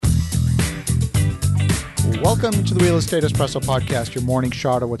Welcome to the Real Estate Espresso Podcast, your morning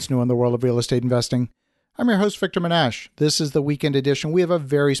shot of what's new in the world of real estate investing. I'm your host, Victor Menashe. This is the weekend edition. We have a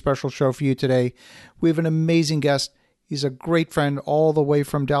very special show for you today. We have an amazing guest. He's a great friend all the way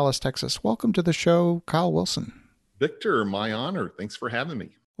from Dallas, Texas. Welcome to the show, Kyle Wilson. Victor, my honor. Thanks for having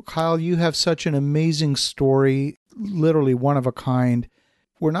me. Well, Kyle, you have such an amazing story, literally one of a kind.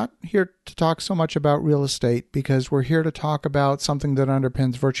 We're not here to talk so much about real estate because we're here to talk about something that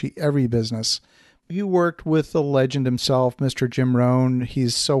underpins virtually every business. You worked with the legend himself, Mr. Jim Rohn.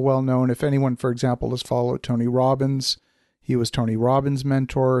 He's so well known. If anyone, for example, has followed Tony Robbins, he was Tony Robbins'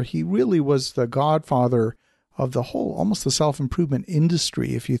 mentor. He really was the godfather of the whole, almost the self-improvement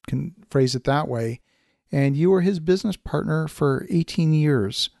industry, if you can phrase it that way. And you were his business partner for 18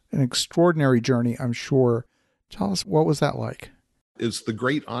 years. An extraordinary journey, I'm sure. Tell us, what was that like? It's the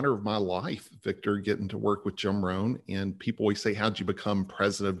great honor of my life, Victor, getting to work with Jim Rohn. And people always say, how'd you become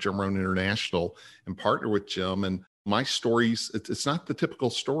president of Jim Rohn International and partner with Jim? And my stories, it's not the typical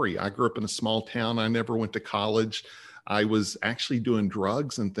story. I grew up in a small town. I never went to college. I was actually doing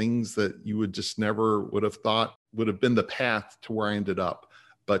drugs and things that you would just never would have thought would have been the path to where I ended up.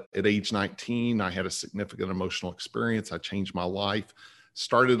 But at age 19, I had a significant emotional experience. I changed my life.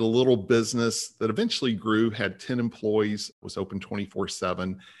 Started a little business that eventually grew, had 10 employees, was open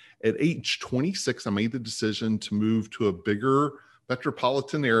 24/7. At age 26, I made the decision to move to a bigger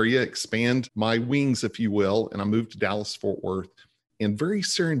metropolitan area, expand my wings, if you will, and I moved to Dallas-Fort Worth. And very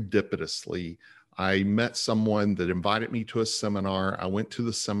serendipitously, I met someone that invited me to a seminar. I went to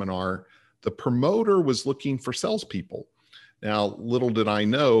the seminar. The promoter was looking for salespeople. Now, little did I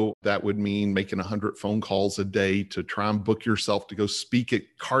know that would mean making 100 phone calls a day to try and book yourself to go speak at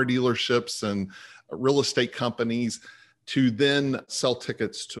car dealerships and real estate companies to then sell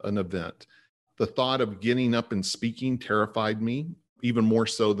tickets to an event. The thought of getting up and speaking terrified me, even more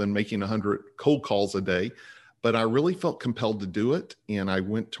so than making 100 cold calls a day. But I really felt compelled to do it. And I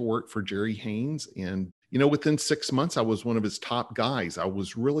went to work for Jerry Haynes. And, within 6 months, I was one of his top guys. I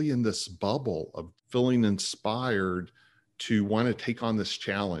was really in this bubble of feeling inspired to want to take on this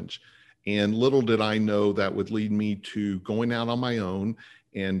challenge. And little did I know that would lead me to going out on my own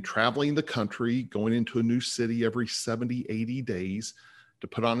and traveling the country, going into a new city every 70, 80 days to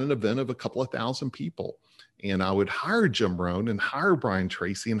put on an event of a couple of thousand people. And I would hire Jim Rohn and hire Brian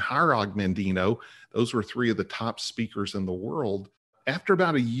Tracy and hire Og Mandino. Those were three of the top speakers in the world. After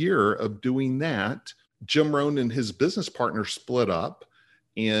about a year of doing that, Jim Rohn and his business partner split up.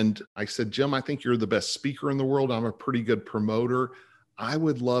 And I said, Jim, I think you're the best speaker in the world. I'm a pretty good promoter. I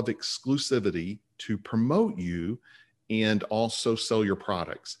would love exclusivity to promote you and also sell your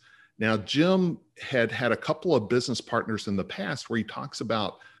products. Now, Jim had a couple of business partners in the past where he talks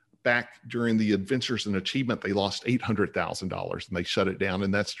about back during the Adventures in Achievement, they lost $800,000 and they shut it down.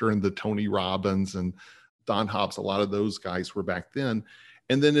 And that's during the Tony Robbins and Don Hobbs. A lot of those guys were back then.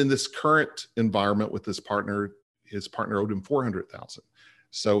 And then in this current environment with his partner owed him $400,000.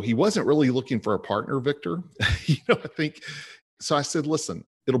 So he wasn't really looking for a partner, Victor. I think. So I said, listen,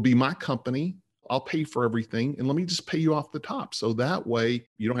 it'll be my company. I'll pay for everything. And let me just pay you off the top. So that way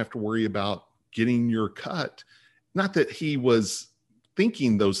you don't have to worry about getting your cut. Not that he was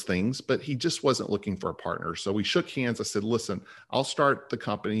thinking those things, but he just wasn't looking for a partner. So we shook hands. I said, listen, I'll start the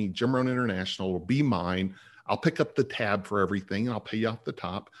company. Jim Rohn International will be mine. I'll pick up the tab for everything and I'll pay you off the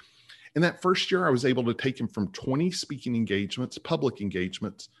top. And that first year, I was able to take him from 20 speaking engagements, public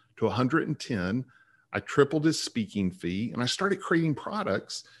engagements, to 110. I tripled his speaking fee, and I started creating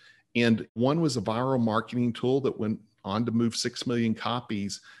products. And one was a viral marketing tool that went on to move 6 million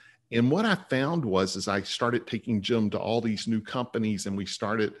copies. And what I found was, as I started taking Jim to all these new companies, and we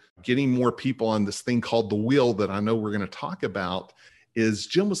started getting more people on this thing called The Wheel that I know we're going to talk about, is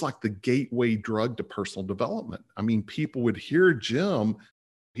Jim was like the gateway drug to personal development. I mean, people would hear Jim.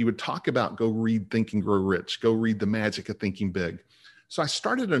 He would talk about go read Think and Grow Rich, go read The Magic of Thinking Big. So I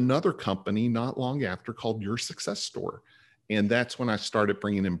started another company not long after called Your Success Store. And that's when I started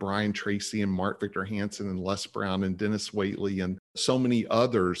bringing in Brian Tracy and Mark Victor Hansen and Les Brown and Dennis Waitley and so many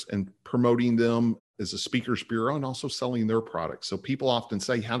others, and promoting them as a speakers bureau and also selling their products. So people often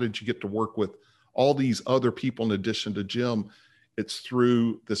say, how did you get to work with all these other people in addition to Jim? It's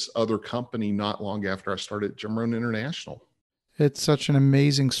through this other company not long after I started Jim Rohn International. It's such an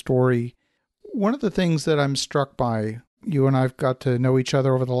amazing story. One of the things that I'm struck by, you and I've got to know each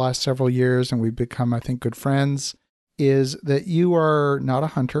other over the last several years, and we've become, I think, good friends, is that you are not a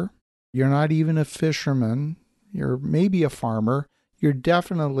hunter. You're not even a fisherman. You're maybe a farmer. You're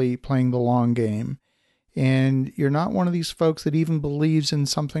definitely playing the long game. And you're not one of these folks that even believes in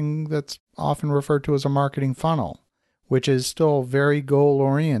something that's often referred to as a marketing funnel, which is still very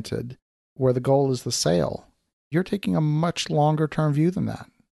goal-oriented, where the goal is the sale. You're taking a much longer term view than that.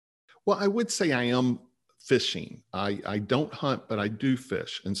 Well, I would say I am fishing. I don't hunt, but I do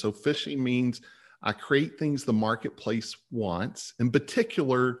fish. And so fishing means I create things the marketplace wants, in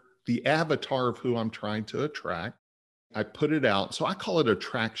particular, the avatar of who I'm trying to attract. I put it out. So I call it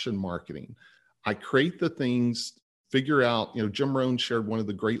attraction marketing. I create the things, figure out, Jim Rohn shared one of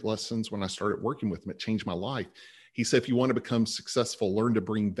the great lessons when I started working with him. It changed my life. He said, if you want to become successful, learn to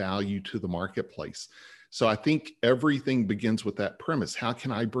bring value to the marketplace. So I think everything begins with that premise. How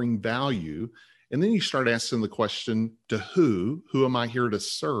can I bring value? And then you start asking the question, to who? Who am I here to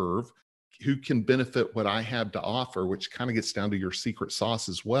serve? Who can benefit what I have to offer, which kind of gets down to your secret sauce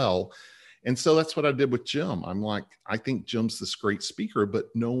as well. And so that's what I did with Jim. I'm like, I think Jim's this great speaker, but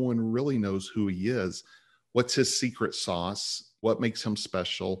no one really knows who he is. What's his secret sauce? What makes him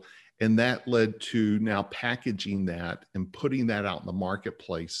special? And that led to now packaging that and putting that out in the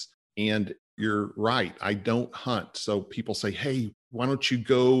marketplace. And you're right, I don't hunt. So people say, hey, why don't you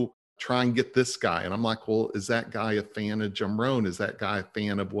go try and get this guy? And I'm like, well, is that guy a fan of Jim Rohn? Is that guy a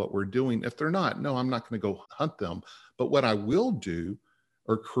fan of what we're doing? If they're not, no, I'm not going to go hunt them. But what I will do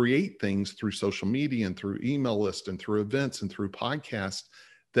or create things through social media and through email lists and through events and through podcasts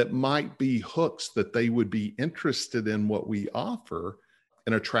that might be hooks that they would be interested in what we offer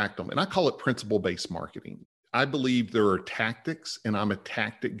and attract them. And I call it principle-based marketing. I believe there are tactics, and I'm a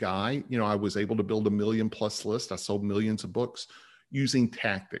tactic guy. I was able to build a 1 million+ list. I sold millions of books using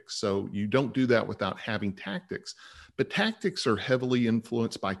tactics. So you don't do that without having tactics. But tactics are heavily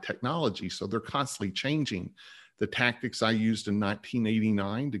influenced by technology. So they're constantly changing. The tactics I used in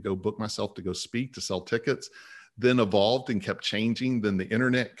 1989 to go book myself to go speak, to sell tickets, then evolved and kept changing. Then the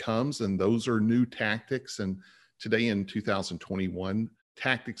internet comes, and those are new tactics. And today in 2021,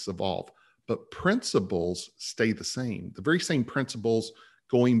 tactics evolve, but principles stay the same. The very same principles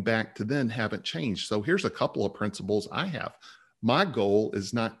going back to then haven't changed. So here's a couple of principles I have. My goal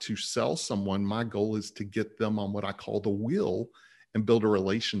is not to sell someone. My goal is to get them on what I call the wheel and build a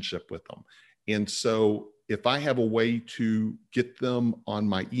relationship with them. And so if I have a way to get them on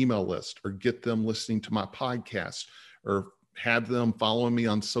my email list or get them listening to my podcast or have them following me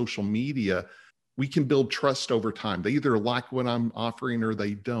on social media, we can build trust over time. They either like what I'm offering or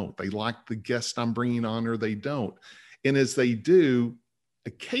they don't. They like the guest I'm bringing on or they don't. And as they do,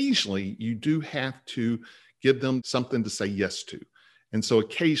 occasionally you do have to give them something to say yes to. And so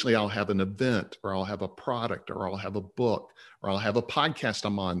occasionally I'll have an event or I'll have a product or I'll have a book or I'll have a podcast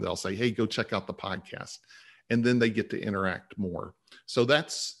I'm on that I'll say, hey, go check out the podcast. And then they get to interact more. So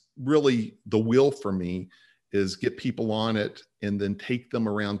that's really the wheel for me, is get people on it and then take them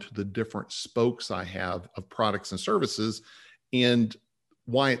around to the different spokes I have of products and services. And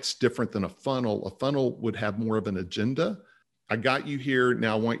why it's different than a funnel would have more of an agenda. I got you here,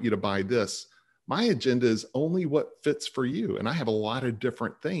 now I want you to buy this. My agenda is only what fits for you. And I have a lot of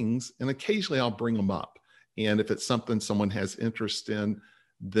different things, and occasionally I'll bring them up. And if it's something someone has interest in,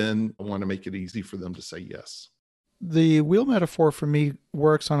 then I want to make it easy for them to say yes. The wheel metaphor for me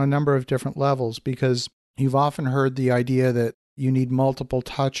works on a number of different levels, because you've often heard the idea that you need multiple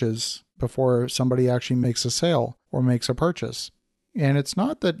touches before somebody actually makes a sale or makes a purchase. And it's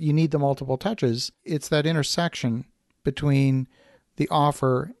not that you need the multiple touches, it's that intersection between the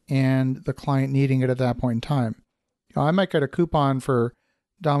offer and the client needing it at that point in time. I might get a coupon for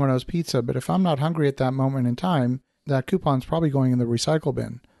Domino's Pizza, but if I'm not hungry at that moment in time, that coupon's probably going in the recycle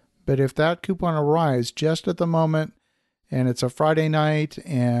bin. But if that coupon arrives just at the moment and it's a Friday night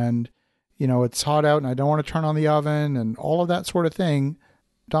and it's hot out and I don't want to turn on the oven and all of that sort of thing,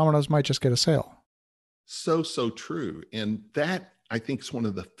 Domino's might just get a sale. So true. And that, I think, is one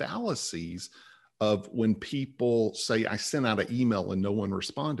of the fallacies of when people say, I sent out an email and no one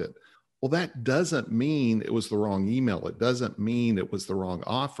responded. Well, that doesn't mean it was the wrong email. It doesn't mean it was the wrong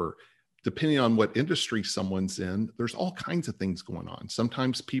offer. Depending on what industry someone's in, there's all kinds of things going on.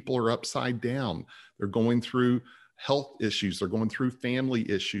 Sometimes people are upside down. They're going through health issues. They're going through family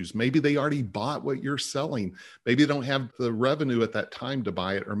issues. Maybe they already bought what you're selling. Maybe they don't have the revenue at that time to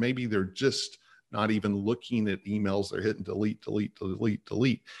buy it, or maybe they're just not even looking at emails. They're hitting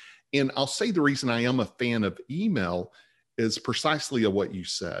delete. And I'll say the reason I am a fan of email is precisely of what you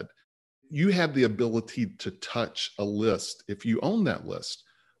said. You have the ability to touch a list if you own that list.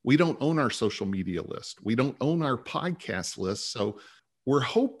 We don't own our social media list. We don't own our podcast list. So we're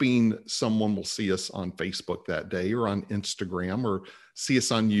hoping someone will see us on Facebook that day or on Instagram or see us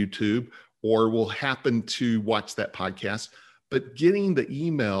on YouTube, or will happen to watch that podcast. But getting the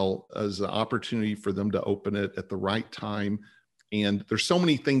email as an opportunity for them to open it at the right time. And there's so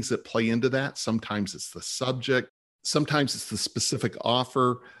many things that play into that. Sometimes it's the subject. Sometimes it's the specific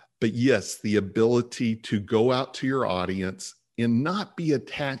offer. But yes, the ability to go out to your audience and not be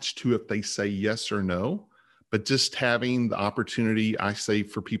attached to if they say yes or no, but just having the opportunity, I say,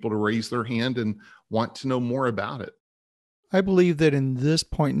 for people to raise their hand and want to know more about it. I believe that in this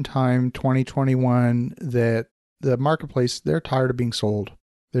point in time, 2021, that the marketplace, they're tired of being sold.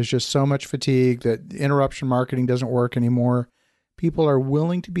 There's just so much fatigue that interruption marketing doesn't work anymore. People are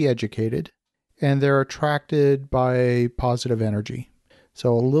willing to be educated and they're attracted by positive energy.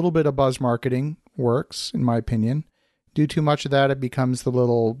 So a little bit of buzz marketing works, in my opinion. Do too much of that, it becomes the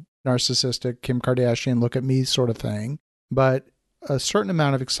little narcissistic Kim Kardashian, look at me sort of thing. But a certain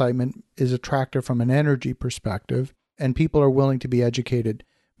amount of excitement is attractive from an energy perspective, and people are willing to be educated,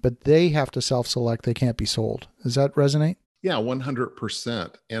 but they have to self-select. They can't be sold. Does that resonate? Yeah,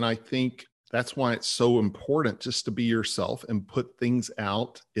 100%. And I think that's why it's so important just to be yourself and put things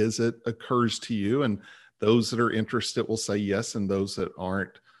out as it occurs to you. And those that are interested will say yes, and those that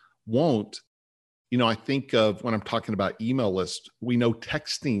aren't won't. I think of when I'm talking about email lists, we know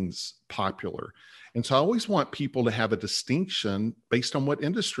texting's popular. And so I always want people to have a distinction based on what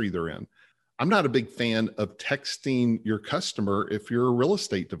industry they're in. I'm not a big fan of texting your customer if you're a real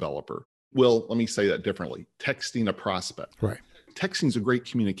estate developer. Well, let me say that differently. Texting a prospect. Right. Texting is a great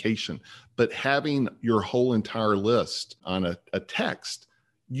communication, but having your whole entire list on a text,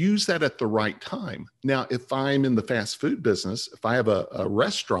 use that at the right time. Now, if I'm in the fast food business, if I have a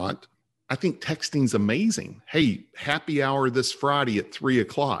restaurant, I think texting's amazing. Hey, happy hour this Friday at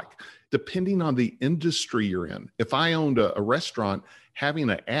 3:00, depending on the industry you're in. If I owned a restaurant, having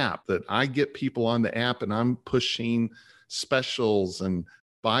an app that I get people on the app and I'm pushing specials and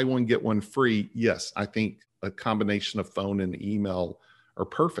buy one, get one free. Yes, I think a combination of phone and email are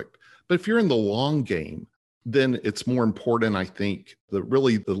perfect. But if you're in the long game, then it's more important, I think, that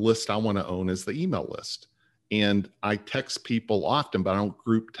really the list I want to own is the email list. And I text people often, but I don't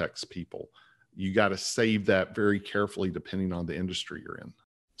group text people. You got to save that very carefully depending on the industry you're in.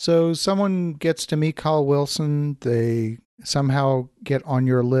 So someone gets to meet Kyle Wilson, they somehow get on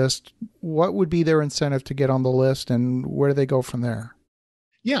your list. What would be their incentive to get on the list, and where do they go from there?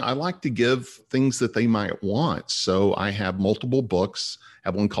 Yeah, I like to give things that they might want. So I have multiple books. I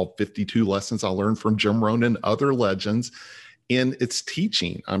have one called 52 Lessons I Learned from Jim Rohn and Other Legends. And it's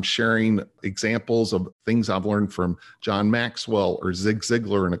teaching. I'm sharing examples of things I've learned from John Maxwell or Zig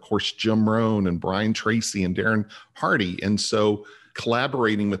Ziglar, and of course, Jim Rohn and Brian Tracy and Darren Hardy. And so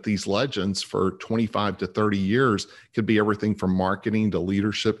collaborating with these legends for 25 to 30 years could be everything from marketing to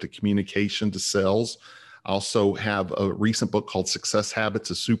leadership to communication to sales. I also have a recent book called Success Habits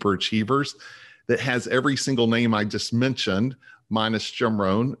of Super Achievers that has every single name I just mentioned, minus Jim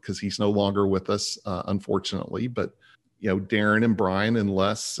Rohn, because he's no longer with us, unfortunately. But Darren and Brian and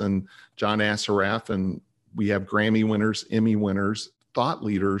Les and John Assaraf, and we have Grammy winners, Emmy winners, thought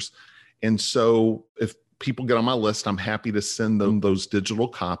leaders. And so if people get on my list, I'm happy to send them those digital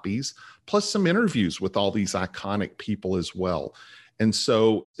copies, plus some interviews with all these iconic people as well. And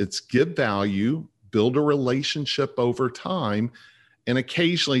so it's give value, build a relationship over time, and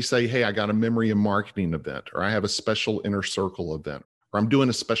occasionally say, hey, I got a memory and marketing event, or I have a special inner circle event, or I'm doing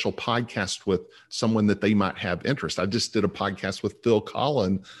a special podcast with someone that they might have interest. I just did a podcast with Phil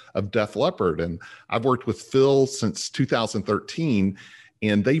Collen of Def Leppard, and I've worked with Phil since 2013,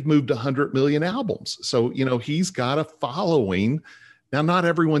 and they've moved 100 million albums. So, he's got a following. Now, not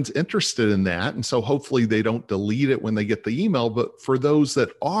everyone's interested in that, and so hopefully they don't delete it when they get the email, but for those that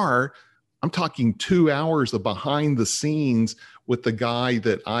are, I'm talking 2 hours of behind the scenes with the guy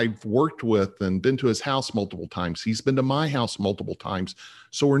that I've worked with and been to his house multiple times. He's been to my house multiple times.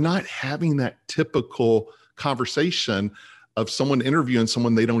 So we're not having that typical conversation of someone interviewing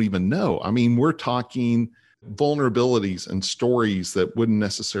someone they don't even know. I mean, we're talking vulnerabilities and stories that wouldn't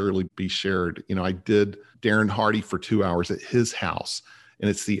necessarily be shared. I did Darren Hardy for 2 hours at his house, and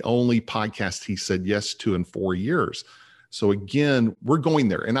it's the only podcast he said yes to in 4 years. So again, we're going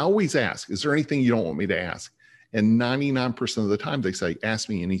there. And I always ask, is there anything you don't want me to ask? And 99% of the time they say, ask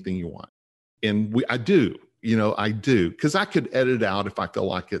me anything you want. And I do, because I could edit out if I feel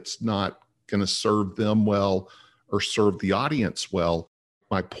like it's not going to serve them well or serve the audience well.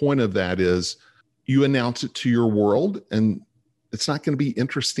 My point of that is you announce it to your world, and it's not going to be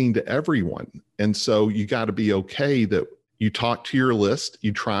interesting to everyone. And so you got to be okay that you talk to your list,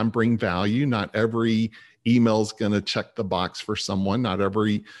 you try and bring value. Not every email is going to check the box for someone. Not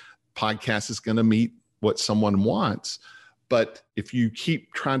every podcast is going to meet what someone wants. But if you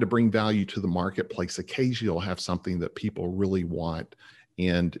keep trying to bring value to the marketplace, occasionally you'll have something that people really want,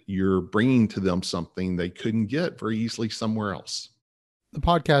 and you're bringing to them something they couldn't get very easily somewhere else. The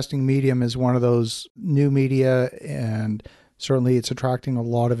podcasting medium is one of those new media, and Certainly, it's attracting a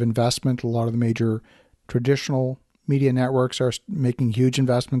lot of investment. A lot of the major traditional media networks are making huge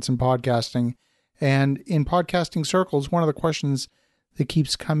investments in podcasting. And in podcasting circles, one of the questions that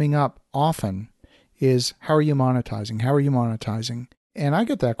keeps coming up often is, how are you monetizing? How are you monetizing? And I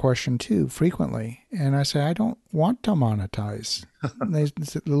get that question too frequently. And I say, I don't want to monetize. They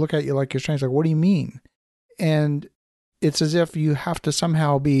look at you like you're strange. Like, what do you mean? And it's as if you have to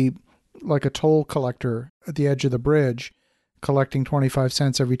somehow be like a toll collector at the edge of the bridge, collecting 25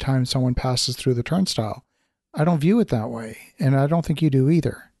 cents every time someone passes through the turnstile. I don't view it that way. And I don't think you do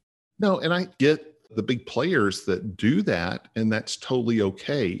either. No, and I get the big players that do that, and that's totally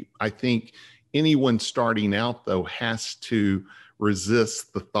okay. I think anyone starting out, though, has to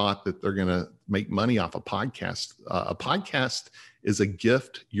resist the thought that they're going to make money off a podcast. A podcast is a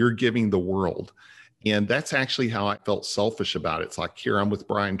gift you're giving the world. And that's actually how I felt selfish about it. It's like, here, I'm with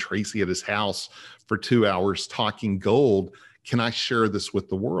Brian Tracy at his house for 2 hours talking gold. Can I share this with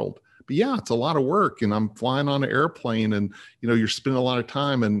the world? But yeah, it's a lot of work, and I'm flying on an airplane, and you're spending a lot of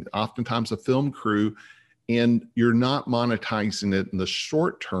time, and oftentimes a film crew, and you're not monetizing it in the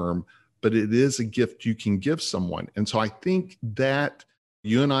short term, but it is a gift you can give someone. And so I think that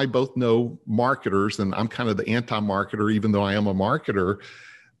you and I both know marketers, and I'm kind of the anti-marketer, even though I am a marketer.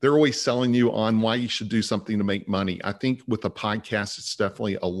 They're always selling you on why you should do something to make money. I think with a podcast, it's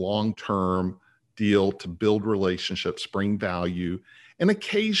definitely a long-term deal to build relationships, bring value. And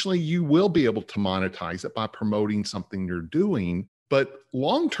occasionally you will be able to monetize it by promoting something you're doing. But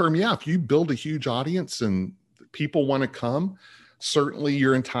long-term, yeah, if you build a huge audience and people want to come, certainly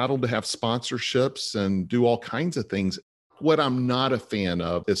you're entitled to have sponsorships and do all kinds of things. What I'm not a fan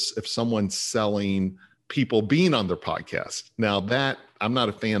of is if someone's selling people being on their podcast. Now that I'm not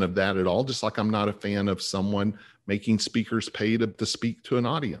a fan of that at all, just like I'm not a fan of someone making speakers pay to speak to an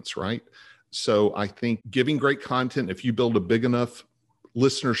audience, right? So I think giving great content, if you build a big enough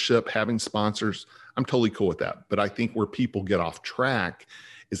listenership, having sponsors, I'm totally cool with that. But I think where people get off track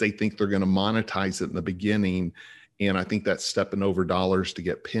is they think they're going to monetize it in the beginning. And I think that's stepping over dollars to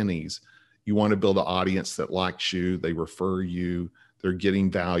get pennies. You want to build an audience that likes you, they refer you, they're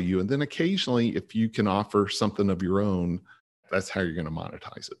getting value. And then occasionally, if you can offer something of your own, that's how you're going to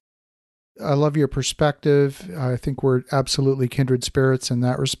monetize it. I love your perspective. I think we're absolutely kindred spirits in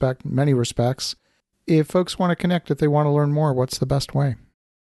that respect, many respects. If folks want to connect, if they want to learn more, what's the best way?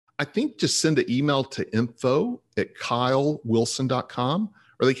 I think just send an email to info@kylewilson.com,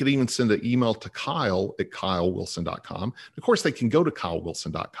 or they could even send an email to kyle@kylewilson.com. Of course, they can go to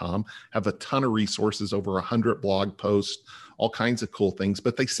kylewilson.com, have a ton of resources, over 100 blog posts, all kinds of cool things.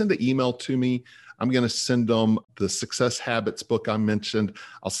 But they send an email to me, I'm going to send them the Success Habits book I mentioned.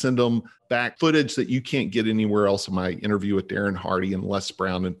 I'll send them back footage that you can't get anywhere else of my interview with Darren Hardy and Les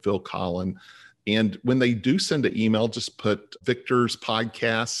Brown and Phil Collin. And when they do send an email, just put Victor's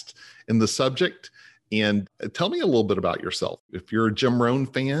podcast in the subject and tell me a little bit about yourself. If you're a Jim Rohn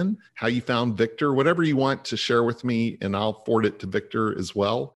fan, how you found Victor, whatever you want to share with me, and I'll forward it to Victor as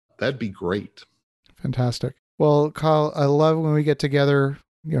well. That'd be great. Fantastic. Well, Kyle, I love when we get together.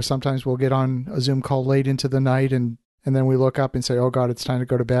 Sometimes we'll get on a Zoom call late into the night and then we look up and say, oh God, it's time to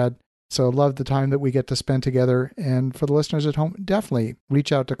go to bed. So I love the time that we get to spend together. And for the listeners at home, definitely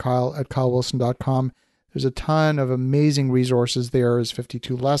reach out to Kyle at kylewilson.com. There's a ton of amazing resources there. There's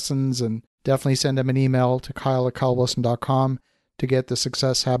 52 lessons, and definitely send him an email to Kyle at kylewilson.com to get the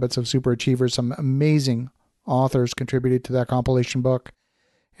Success Habits of Superachievers. Some amazing authors contributed to that compilation book.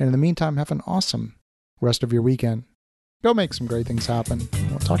 And in the meantime, have an awesome rest of your weekend. Go make some great things happen.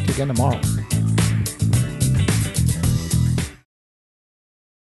 We'll talk to you again tomorrow.